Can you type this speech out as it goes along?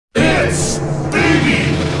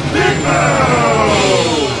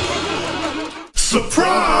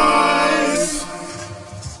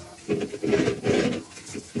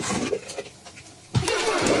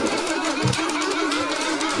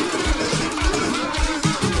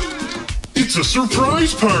It's a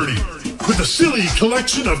surprise party with a silly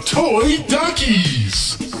collection of toy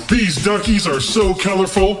duckies. These duckies are so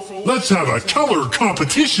colorful, let's have a color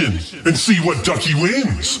competition and see what ducky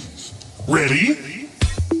wins. Ready?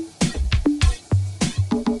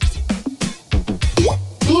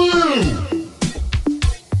 Blue!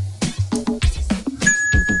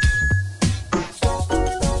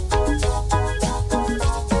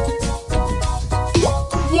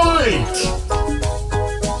 White!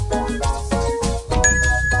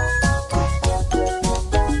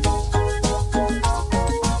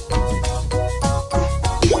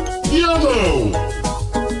 Yellow!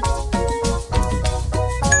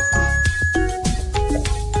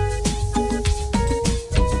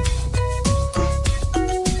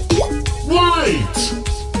 White!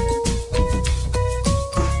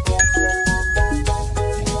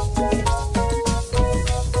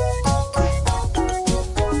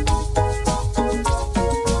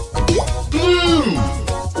 Blue!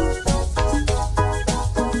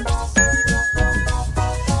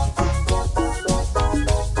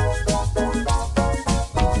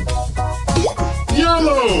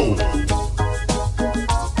 Yellow!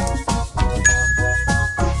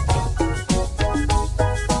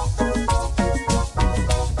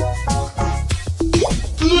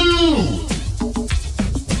 Blue!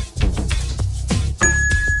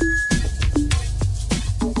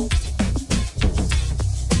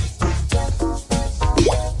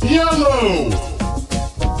 Yellow!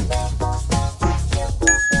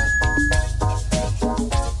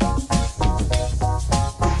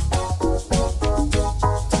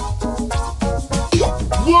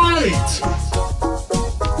 White!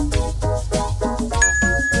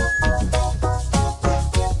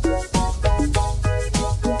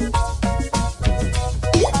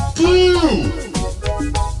 Blue!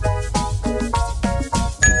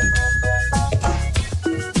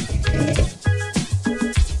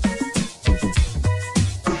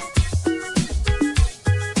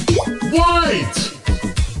 White!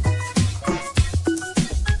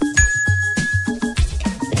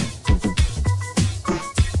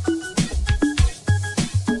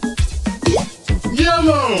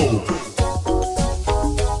 Yellow!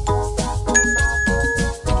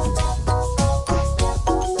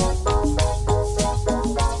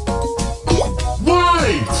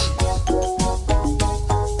 White!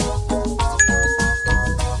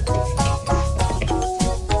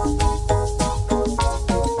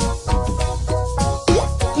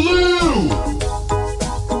 Blue!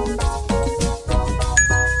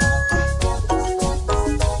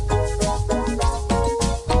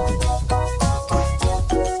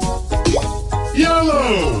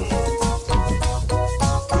 Yellow!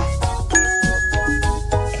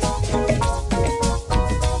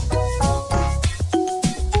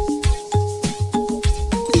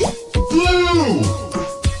 Blue!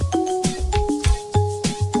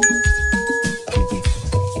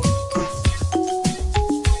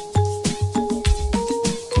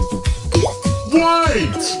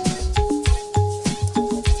 White!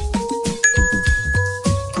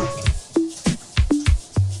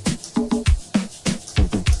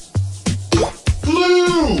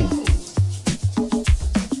 Blue!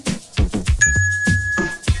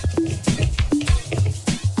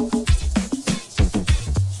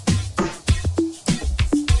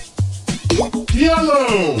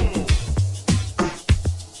 Yellow!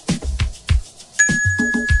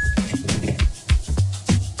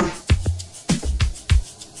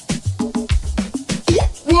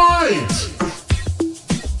 White!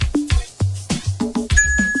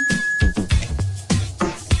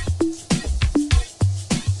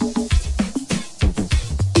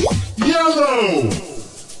 Yellow!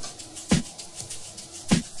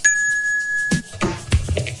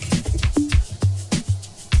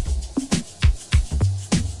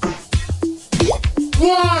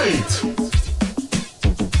 White!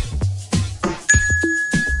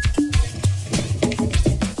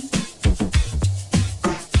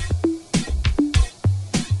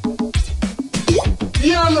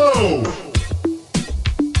 Yellow!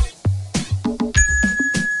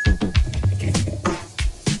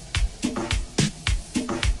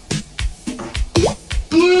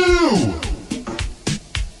 Blue!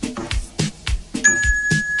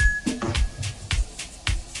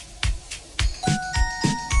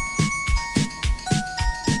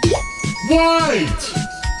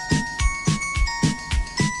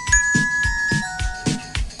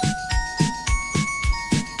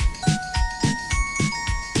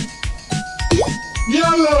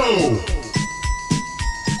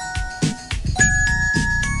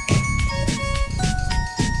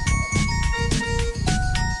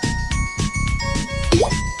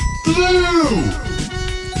 Blue!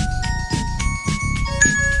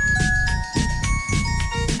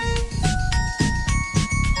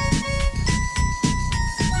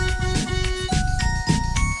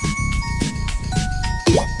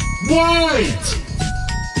 White!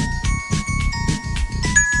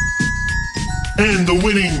 And the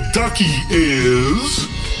winning ducky is...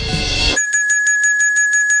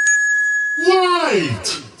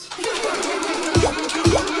 white!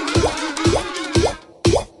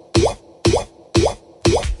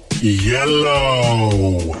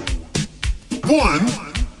 Yellow. 1,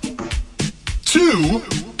 2,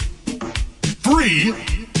 3,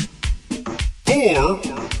 4,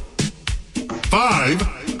 5,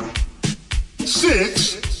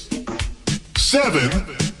 6, 7,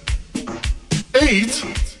 8,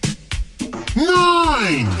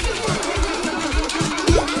 9.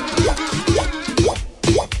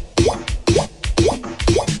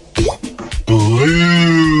 Blue.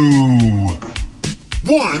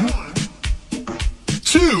 1,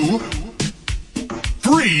 2,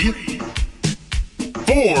 3,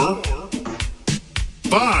 4,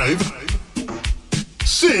 5,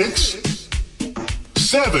 6,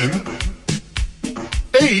 7,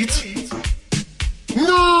 8,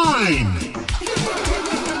 9.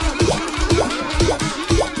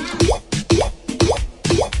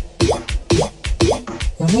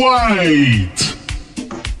 White.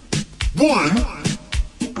 1,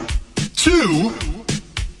 2,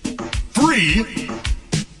 3,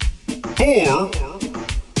 4,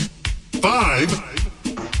 5,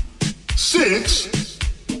 6,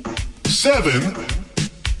 7,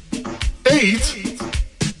 8,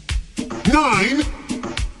 9,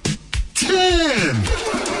 10.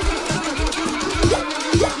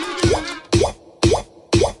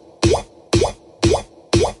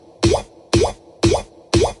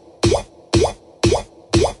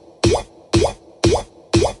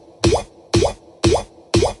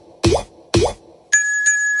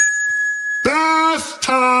 Bath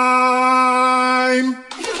time!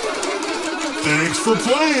 Thanks for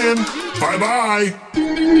playing. Bye-bye.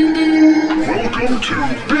 Welcome to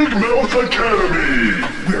Big Mouth Academy,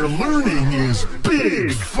 where learning is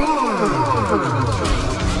big fun.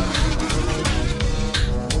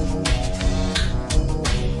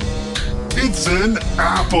 It's an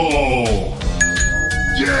apple.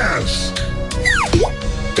 Yes.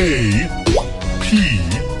 A-P-P-L-E.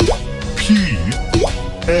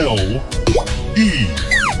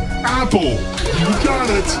 Apple. You got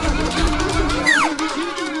it.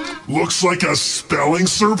 Looks like a spelling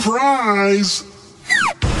surprise.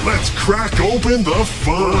 Let's crack open the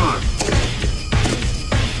fun.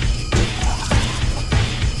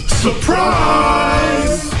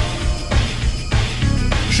 Surprise!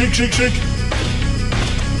 Shake, shake, shake.